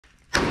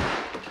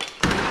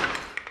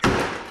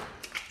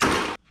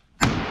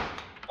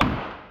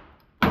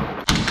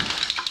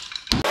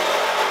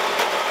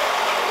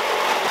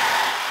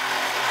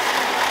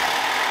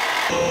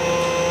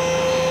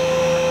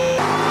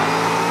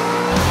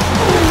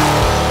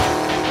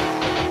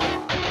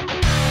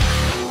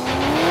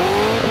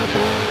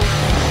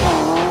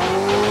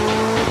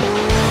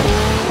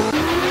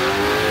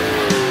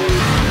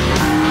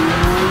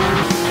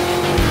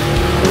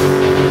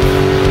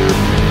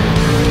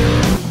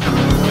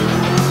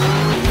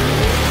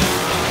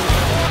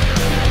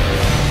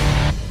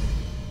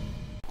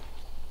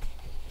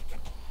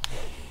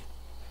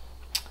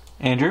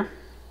Andrew?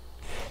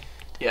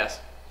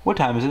 Yes. What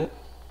time is it?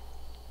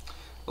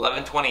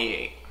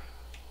 11:28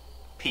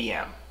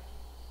 p.m.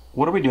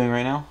 What are we doing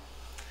right now?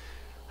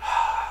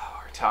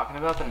 We're talking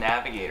about the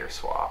Navigator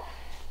swap.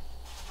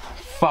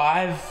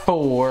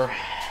 5.4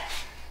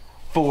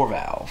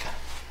 4-valve.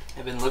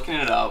 I've been looking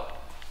it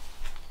up.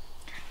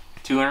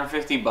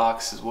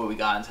 $250 is what we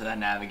got into that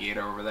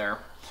Navigator over there.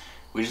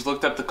 We just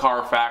looked up the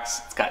Carfax.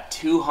 It's got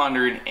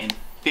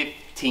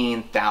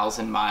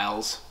 215,000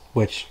 miles.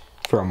 Which,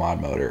 for a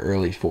mod motor,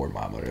 early Ford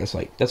mod motor,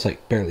 that's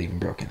like barely even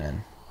broken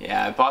in.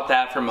 Yeah, I bought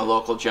that from a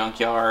local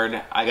junkyard.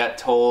 I got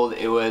told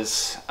it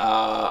was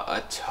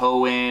a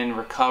tow-in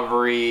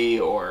recovery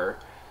or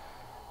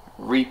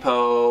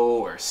repo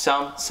or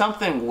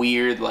something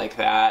weird like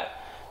that.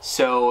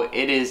 So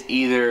it is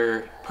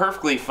either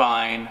perfectly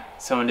fine,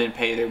 someone didn't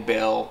pay their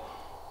bill,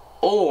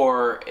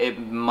 or it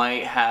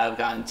might have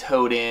gotten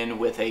towed in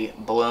with a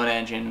blown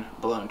engine,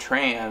 blown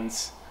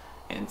trans,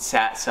 and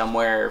sat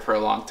somewhere for a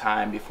long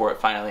time before it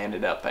finally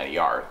ended up at a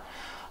yard.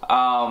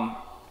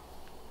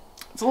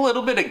 It's a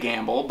little bit of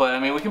gamble, but I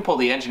mean, we can pull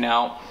the engine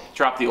out,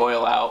 drop the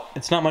oil out.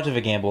 It's not much of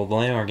a gamble. The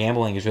only thing we're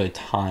gambling is really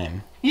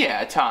time.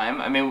 Yeah, time.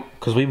 I mean,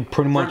 because we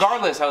pretty much...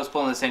 Regardless, I was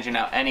pulling this engine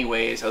out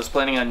anyways. I was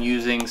planning on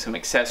using some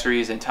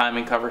accessories and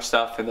timing cover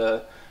stuff for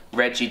the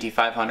red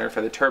GT500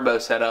 for the turbo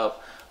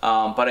setup.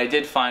 But I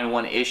did find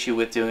one issue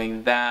with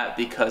doing that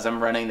because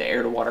I'm running the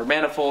air-to-water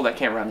manifold. I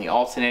can't run the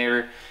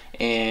alternator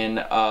in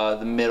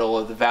the middle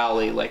of the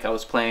valley like I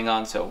was planning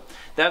on. So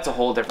that's a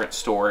whole different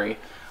story.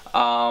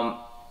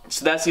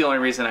 So that's the only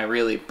reason I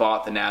really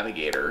bought the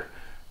Navigator.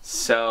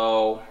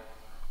 So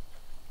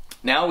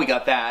now we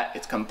got that.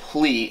 It's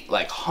complete,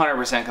 like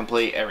 100%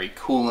 complete. Every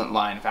coolant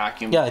line,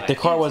 vacuum. Yeah, like the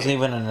car wasn't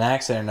even in an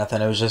accident or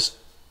nothing. It was just...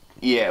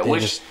 Yeah,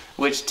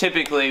 which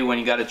typically when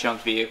you got a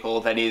junk vehicle,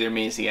 that either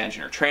means the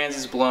engine or trans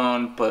is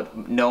blown,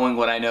 but knowing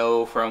what I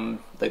know from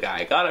the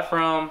guy I got it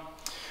from,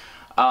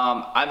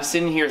 I'm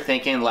sitting here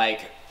thinking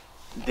like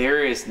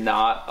there is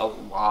not a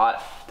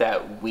lot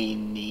that we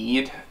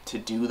need to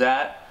do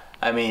that.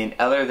 I mean,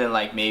 other than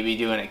like maybe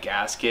doing a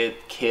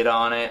gasket kit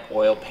on it,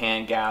 oil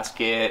pan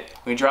gasket.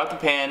 We drop the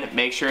pan,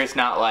 make sure it's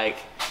not like,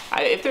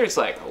 if there's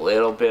like a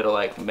little bit of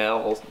like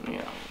metal, you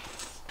know.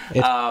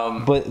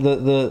 But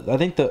I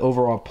think the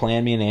overall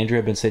plan, me and Andrew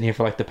have been sitting here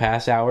for like the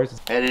past hours.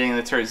 Editing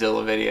the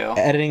Turdzilla video.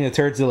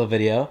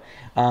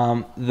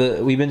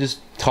 We've been just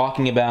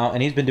talking about,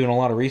 and he's been doing a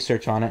lot of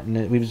research on it,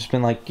 and we've just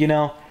been like, you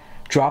know,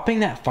 dropping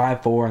that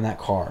 5.4 in that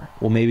car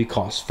will maybe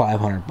cost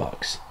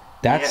 $500.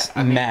 That's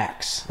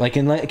max. Like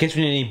in case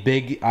we need any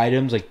big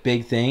items, like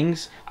big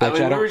things. I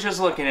mean, we were just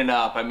looking it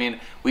up. I mean,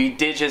 we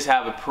did just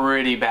have a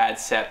pretty bad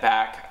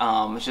setback.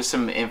 It's just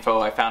some info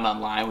I found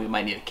online. We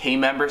might need a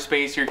K-member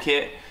spacer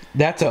kit.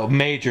 That's a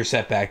major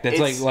setback.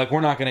 That's like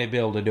we're not gonna be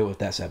able to do it with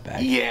that setback.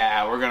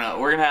 Yeah, we're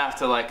gonna have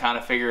to like kind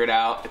of figure it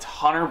out. It's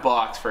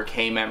 $100 for a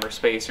K-member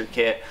spacer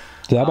kit.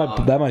 So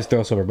that might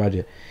throw us over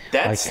budget.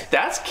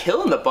 That's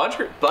killing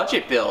the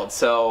budget build.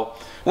 So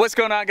what's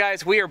going on,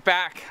 guys? We are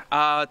back.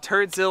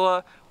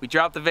 Turdzilla. We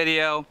dropped the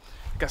video.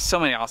 Got so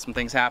many awesome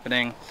things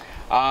happening.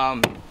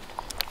 A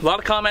lot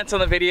of comments on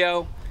the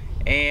video,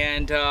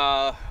 and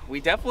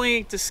we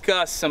definitely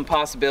discussed some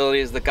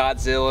possibilities. The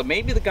Godzilla,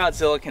 maybe the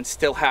Godzilla can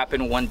still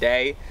happen one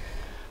day,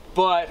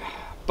 but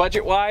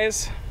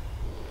budget-wise,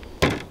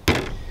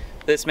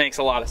 this makes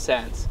a lot of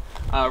sense.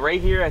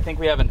 Right here, I think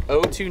we have an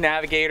 02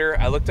 Navigator.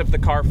 I looked up the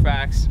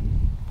Carfax,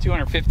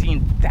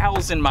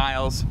 215,000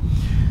 miles.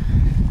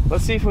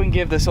 Let's see if we can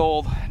give this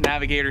old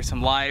Navigator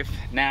some life.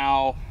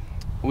 Now,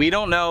 we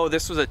don't know,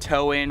 this was a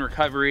tow-in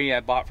recovery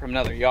I bought from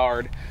another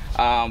yard,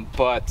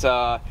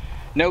 but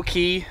no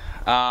key,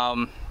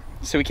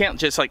 so we can't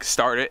just like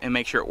start it and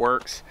make sure it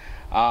works,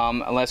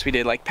 unless we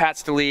did like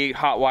patch delete,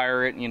 hot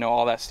wire it, you know,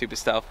 all that stupid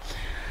stuff.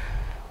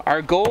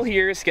 Our goal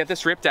here is to get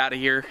this ripped out of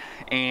here,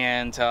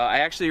 and I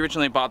actually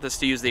originally bought this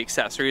to use the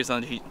accessories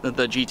on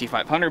the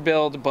GT500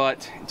 build,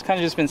 but it's kind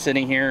of just been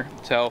sitting here.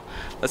 So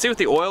let's see what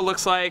the oil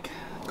looks like,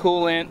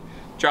 coolant,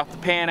 drop the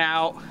pan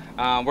out.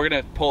 We're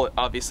gonna pull it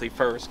obviously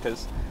first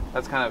because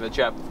that's kind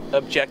of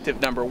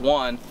objective number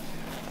one,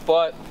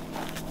 but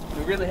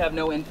we really have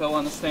no info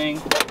on this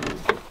thing.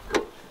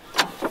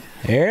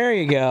 There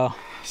you go.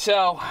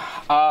 So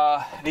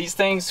these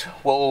things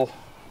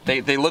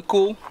they look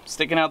cool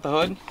sticking out the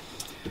hood.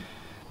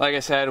 Like I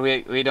said,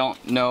 we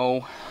don't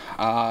know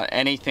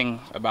anything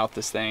about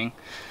this thing.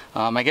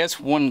 I guess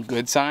one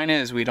good sign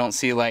is we don't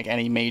see like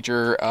any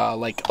major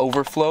like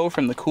overflow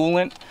from the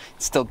coolant.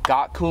 It's still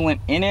got coolant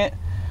in it.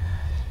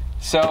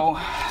 So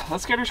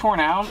let's get her torn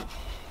out,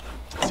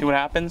 see what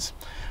happens.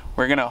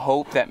 We're gonna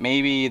hope that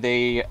maybe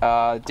they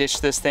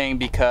ditched this thing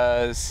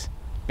because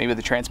maybe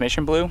the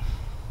transmission blew.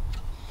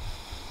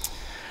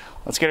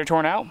 Let's get her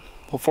torn out.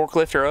 We'll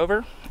forklift her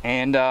over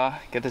and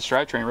get this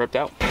drivetrain ripped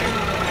out.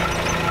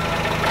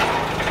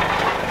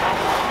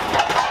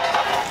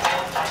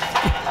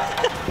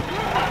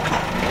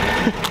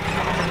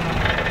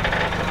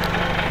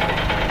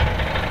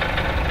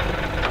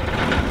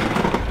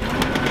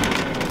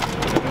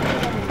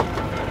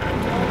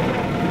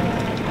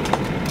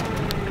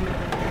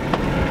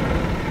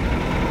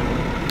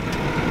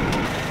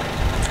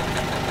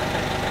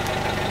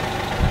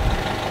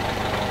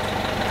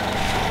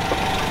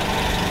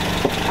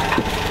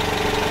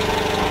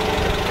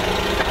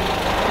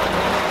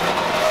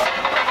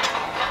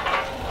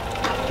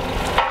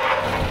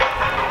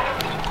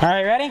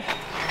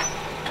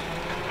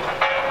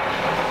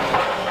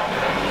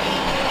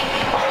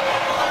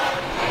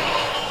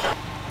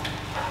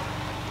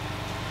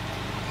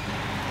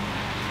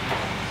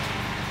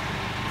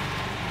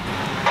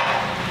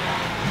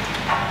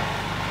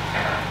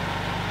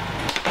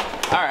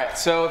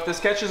 so if this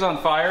catches on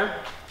fire,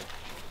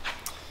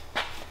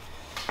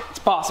 it's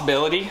a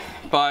possibility,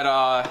 but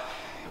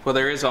well,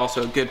 there is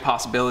also a good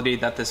possibility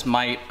that this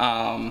might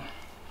have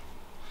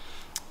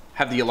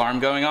the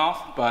alarm going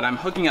off, but I'm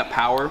hooking up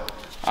power.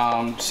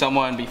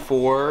 Someone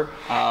before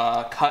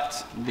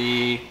cut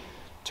the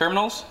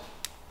terminals,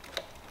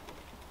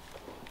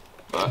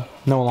 but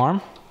no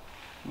alarm?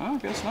 No, I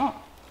guess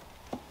not.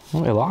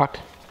 Oh, it locked.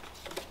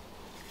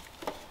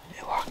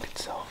 It locked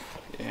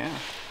itself. Yeah.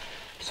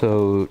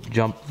 So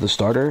jump the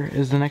starter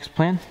is the next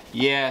plan?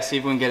 Yeah, see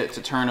if we can get it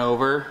to turn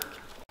over.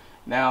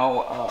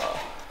 Now,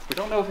 we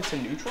don't know if it's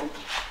in neutral.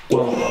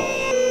 So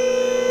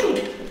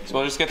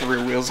we'll just get the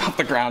rear wheels off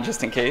the ground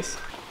just in case.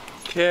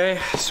 Okay,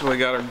 so we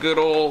got our good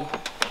old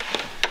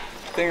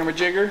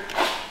thingamajigger.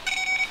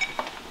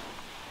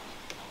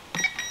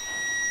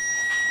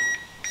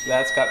 So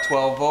that's got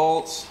 12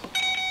 volts.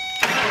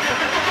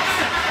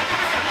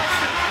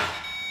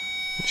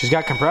 She's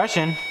got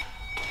compression.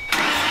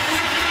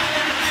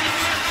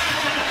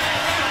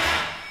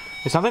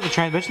 It sounds like the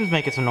transmission's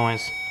making some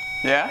noise.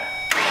 Yeah?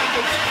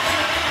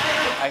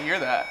 I hear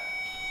that.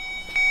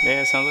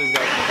 Yeah, it sounds like it's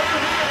got...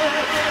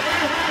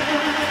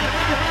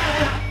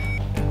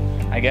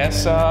 I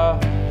guess,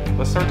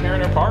 let's start tearing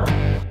it apart.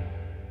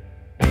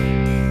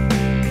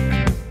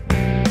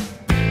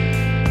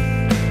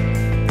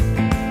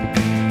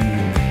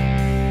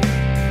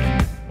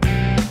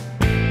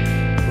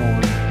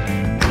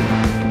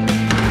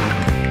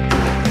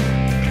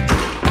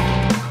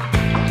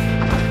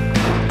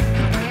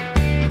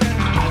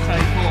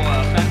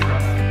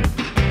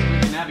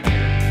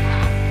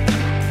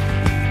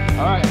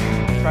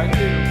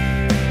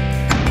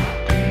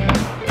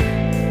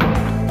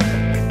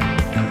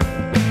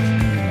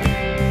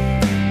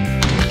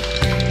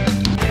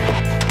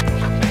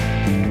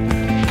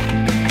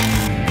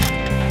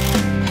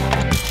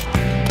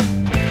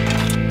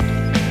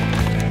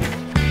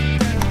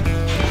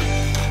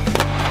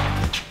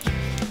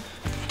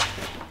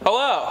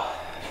 Hello.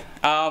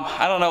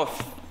 I don't know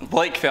if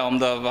Blake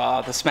filmed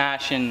of the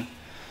smash and,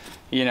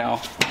 you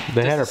know,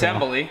 the header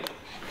disassembly.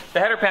 The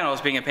header panel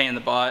is being a pain in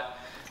the butt.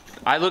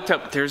 I looked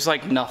up, there's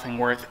like nothing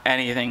worth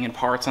anything in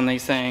parts on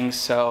these things,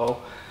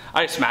 so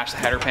I just smashed the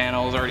header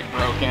panel, it's already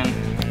broken.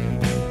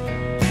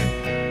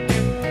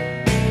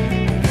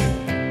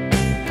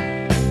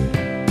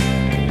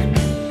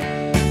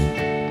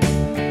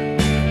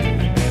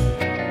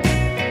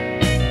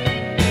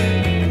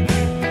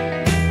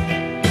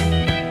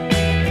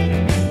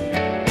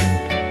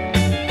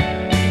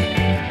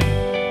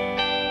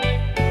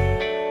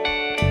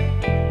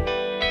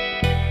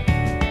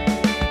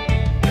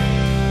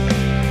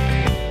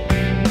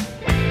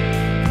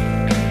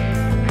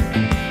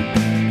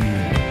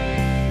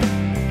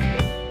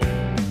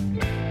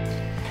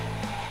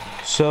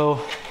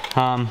 So,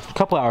 a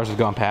couple hours have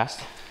gone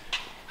past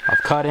of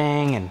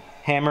cutting and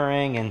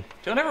hammering and...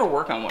 Don't ever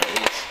work on one of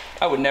these.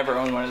 I would never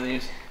own one of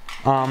these.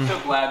 I'm so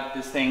glad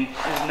this thing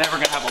is never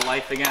gonna have a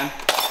life again.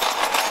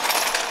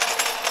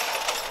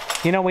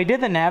 You know, we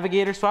did the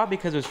navigator swap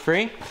because it was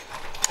free.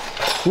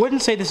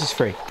 Wouldn't say this is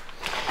free.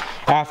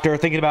 After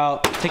thinking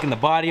about taking the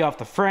body off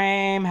the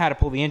frame, how to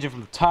pull the engine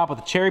from the top with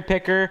a cherry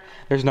picker,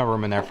 there's no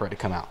room in there for it to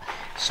come out.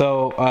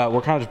 So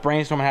we're kind of just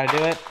brainstorming how to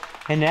do it.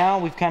 And now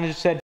we've kind of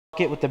just said,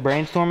 it with the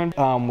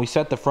brainstorming. We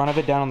set the front of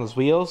it down on those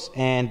wheels,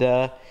 and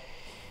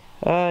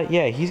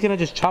yeah, he's gonna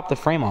just chop the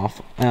frame off,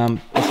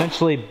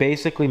 essentially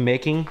basically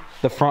making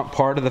the front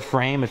part of the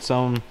frame its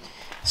own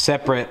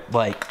separate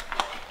like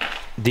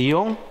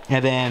deal,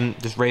 and then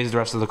just raise the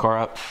rest of the car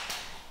up,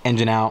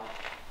 engine out,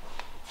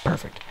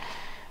 perfect.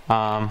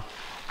 So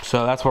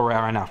that's where we're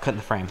at right now, cutting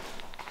the frame.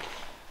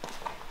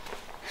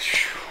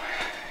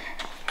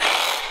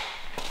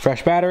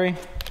 Fresh battery.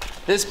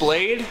 This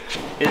blade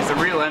is the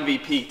real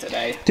MVP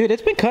today. Dude,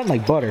 it's been cutting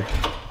like butter.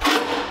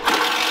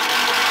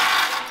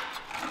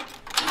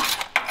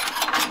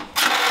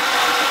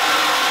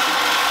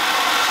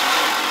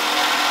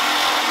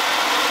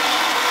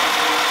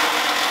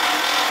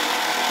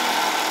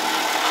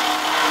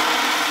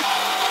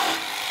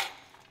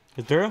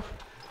 It through?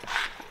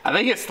 I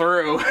think it's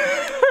through.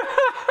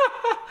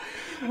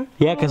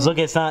 Yeah, because look,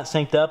 it's not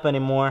synced up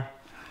anymore.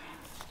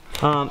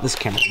 This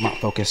camera's not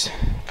focused.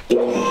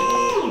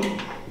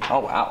 Oh,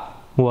 wow.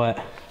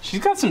 What? She's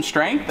got some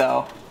strength,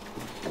 though.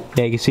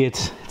 Yeah, you can see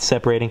it's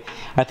separating.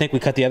 I think we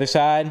cut the other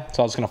side,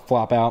 so I'm just gonna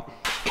flop out.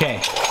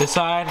 Okay, this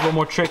side, a little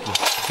more tricky.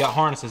 It's got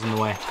harnesses in the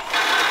way.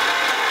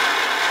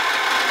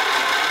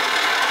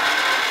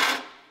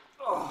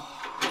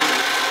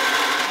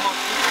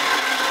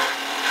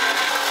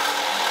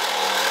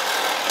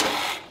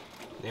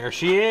 There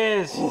she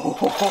is.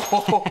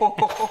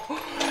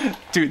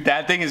 Dude,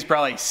 that thing is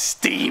probably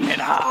steaming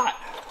hot.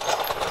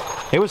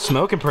 It was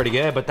smoking pretty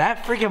good, but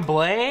that freaking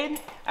blade?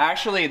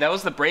 Actually, that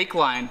was the brake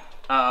line.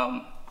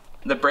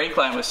 The brake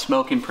line was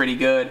smoking pretty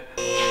good.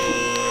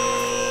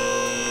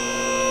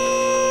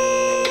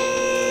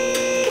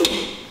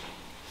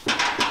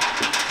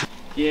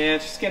 Yeah,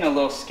 it's just getting a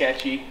little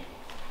sketchy.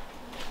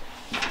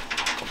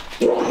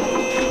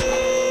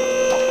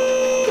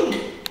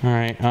 All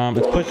right,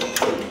 let's push.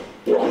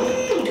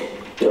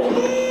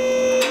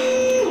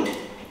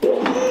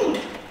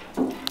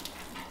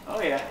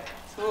 Oh yeah,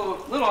 it's a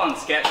little on the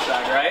sketch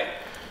side, right?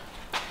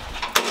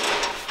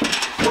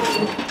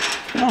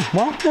 Oh,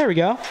 well, there we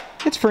go.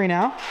 It's free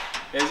now.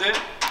 Is it?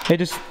 It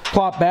just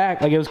plopped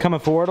back, like it was coming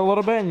forward a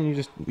little bit,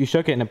 and you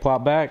shook it and it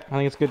plopped back. I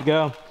think it's good to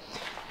go.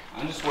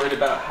 I'm just worried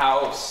about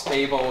how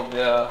stable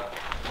the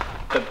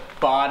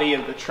body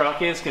of the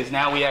truck is, because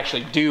now we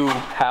actually do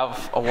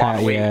have a lot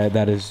of weight. Yeah,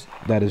 that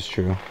is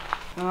true.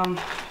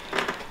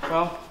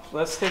 Well,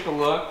 let's take a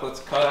look. Let's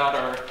cut out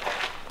our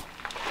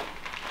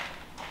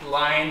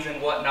lines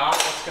and whatnot.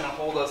 What's gonna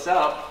hold us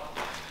up?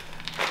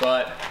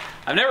 But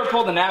I've never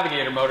pulled the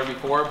Navigator motor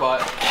before,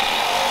 but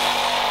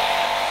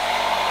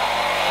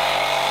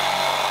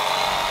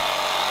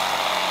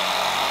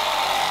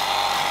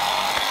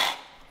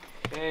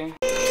okay.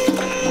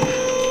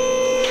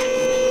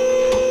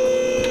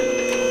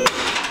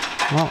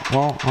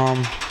 Well, What's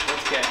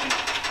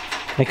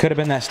catching? it could have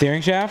been that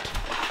steering shaft.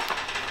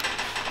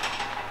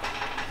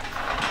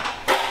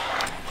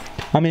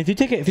 I mean, if you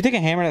take a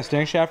hammer to that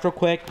steering shaft real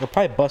quick, it'll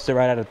probably bust it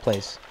right out of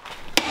place.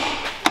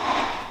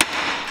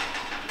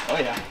 Oh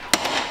yeah.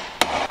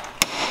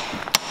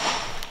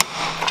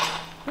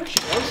 There she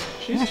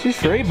goes. She's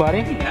free, buddy.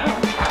 Yeah.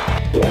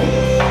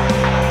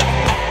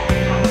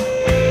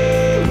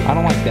 I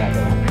don't like that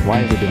though.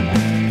 Why is it doing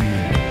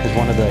that? It's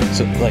one of the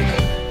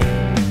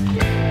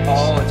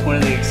Oh, it's one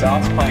of the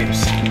exhaust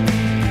pipes.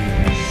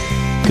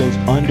 goes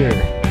under.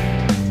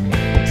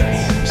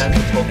 That's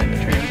what's holding the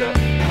trams up.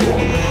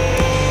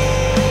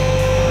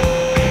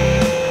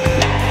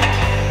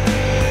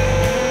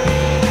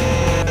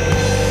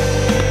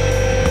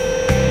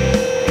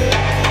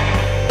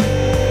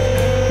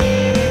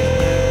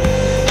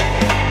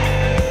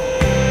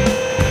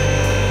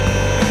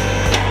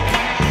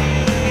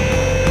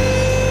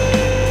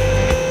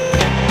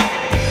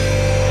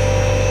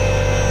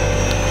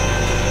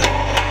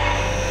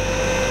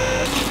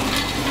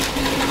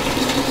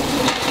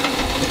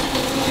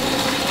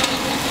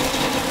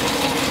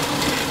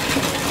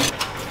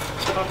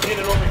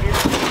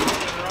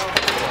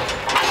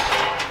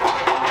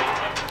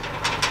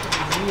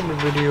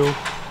 Video.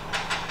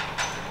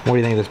 What do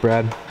you think of this,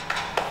 Brad?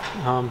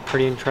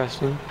 Pretty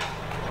interesting.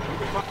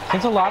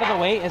 Since a lot of the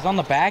weight is on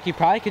the back, you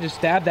probably could just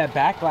stab that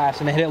back glass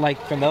and hit it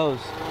like from those.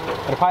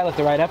 It'll probably lift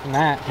it right up from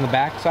that, from the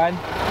back side.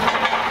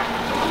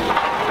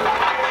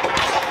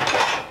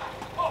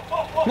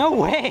 No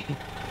way!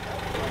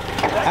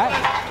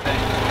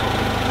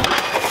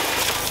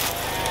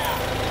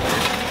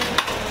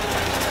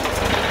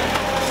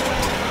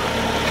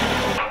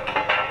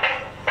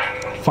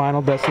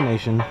 Final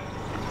destination.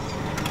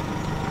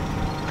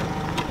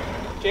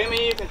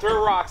 Jimmy, you can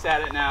throw rocks at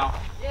it now.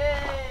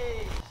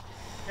 Yay!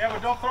 Yeah,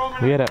 but don't throw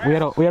them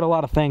in We had a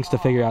lot of things to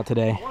figure out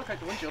today. I want to cut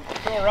the windshield.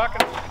 Throw a rock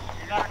in it.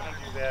 You're not going to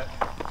do that.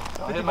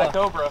 I hit my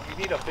Cobra. You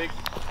need a big...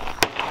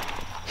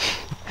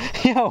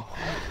 Yo!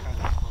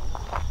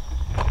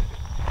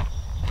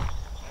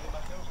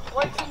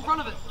 Lights in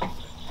front of it.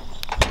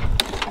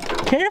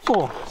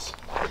 Careful!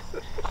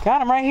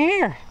 Got him right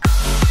here.